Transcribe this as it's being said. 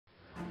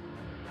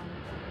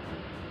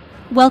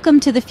Welcome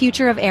to the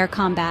future of air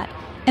combat.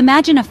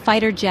 Imagine a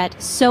fighter jet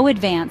so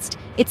advanced,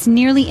 it's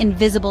nearly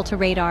invisible to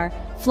radar,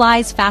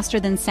 flies faster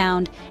than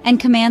sound, and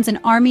commands an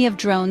army of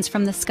drones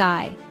from the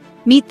sky.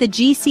 Meet the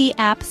GCAP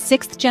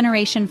 6th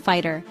Generation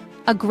Fighter,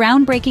 a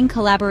groundbreaking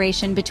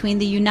collaboration between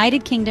the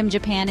United Kingdom,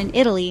 Japan, and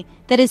Italy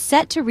that is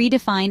set to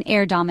redefine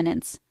air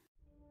dominance.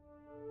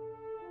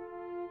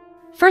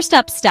 First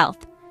up,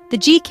 stealth. The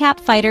GCAP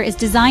fighter is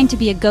designed to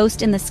be a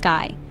ghost in the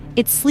sky.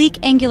 Its sleek,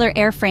 angular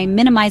airframe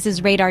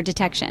minimizes radar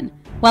detection,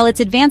 while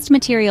its advanced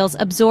materials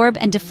absorb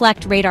and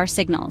deflect radar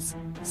signals.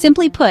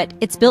 Simply put,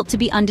 it's built to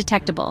be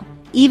undetectable,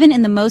 even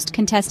in the most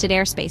contested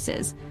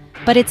airspaces.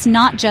 But it's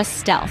not just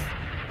stealth.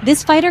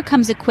 This fighter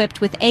comes equipped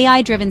with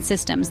AI-driven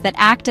systems that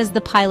act as the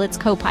pilot's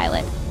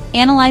co-pilot,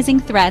 analyzing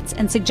threats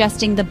and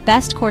suggesting the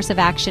best course of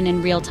action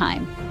in real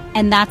time.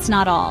 And that's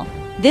not all.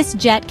 This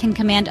jet can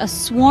command a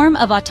swarm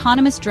of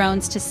autonomous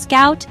drones to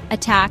scout,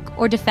 attack,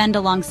 or defend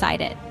alongside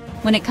it.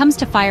 When it comes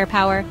to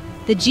firepower,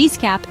 the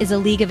GCAP is a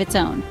league of its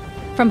own.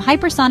 From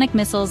hypersonic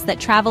missiles that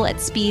travel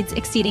at speeds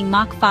exceeding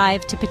Mach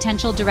 5 to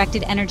potential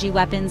directed energy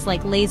weapons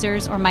like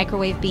lasers or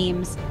microwave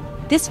beams,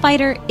 this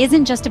fighter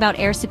isn't just about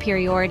air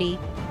superiority,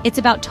 it's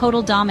about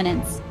total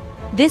dominance.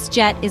 This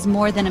jet is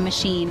more than a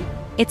machine,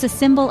 it's a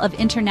symbol of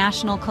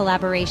international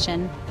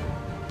collaboration.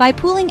 By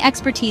pooling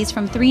expertise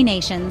from 3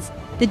 nations,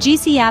 the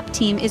GCAP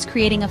team is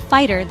creating a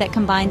fighter that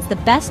combines the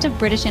best of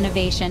British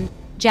innovation,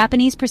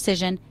 Japanese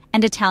precision,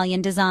 and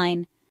Italian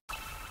design.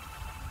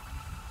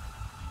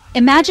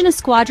 Imagine a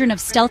squadron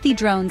of stealthy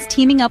drones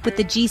teaming up with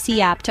the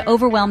GCAP to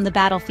overwhelm the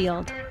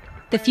battlefield.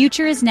 The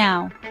future is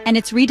now, and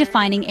it's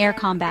redefining air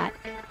combat.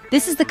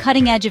 This is the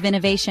cutting edge of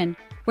innovation,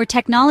 where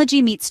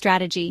technology meets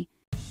strategy.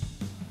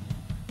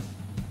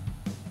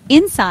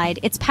 Inside,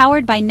 it's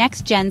powered by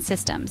NextGen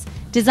systems,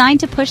 designed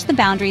to push the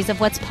boundaries of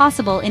what's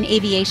possible in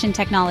aviation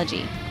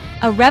technology.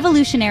 A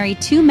revolutionary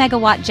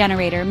 2-megawatt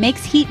generator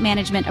makes heat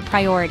management a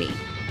priority,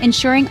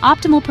 ensuring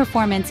optimal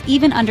performance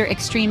even under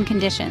extreme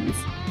conditions.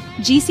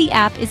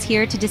 GCAP is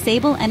here to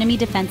disable enemy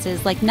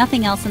defenses like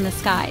nothing else in the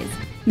skies,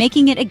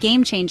 making it a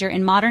game-changer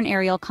in modern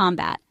aerial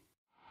combat.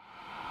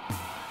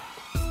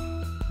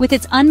 With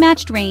its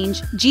unmatched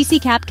range,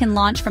 GCAP can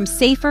launch from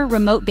safer,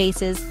 remote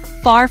bases,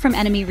 far from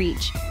enemy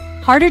reach.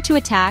 Harder to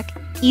attack,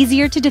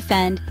 easier to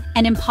defend,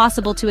 and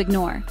impossible to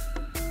ignore.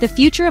 The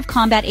future of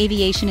combat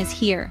aviation is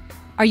here.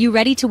 Are you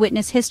ready to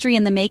witness history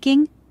in the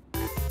making?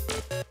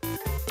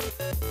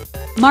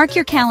 Mark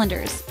your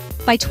calendars.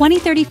 By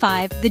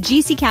 2035, the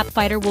GCAP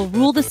fighter will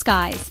rule the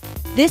skies.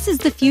 This is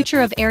the future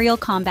of aerial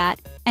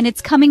combat, and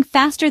it's coming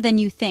faster than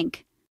you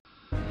think.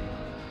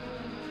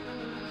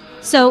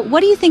 So, what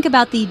do you think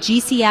about the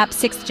GCAP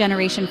 6th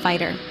Generation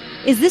fighter?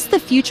 Is this the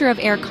future of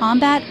air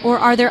combat, or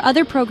are there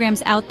other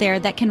programs out there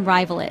that can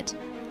rival it?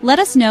 Let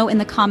us know in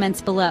the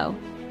comments below.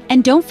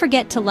 And don't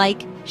forget to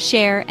like,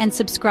 share, and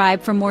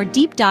subscribe for more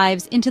deep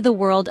dives into the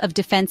world of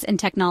defense and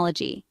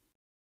technology.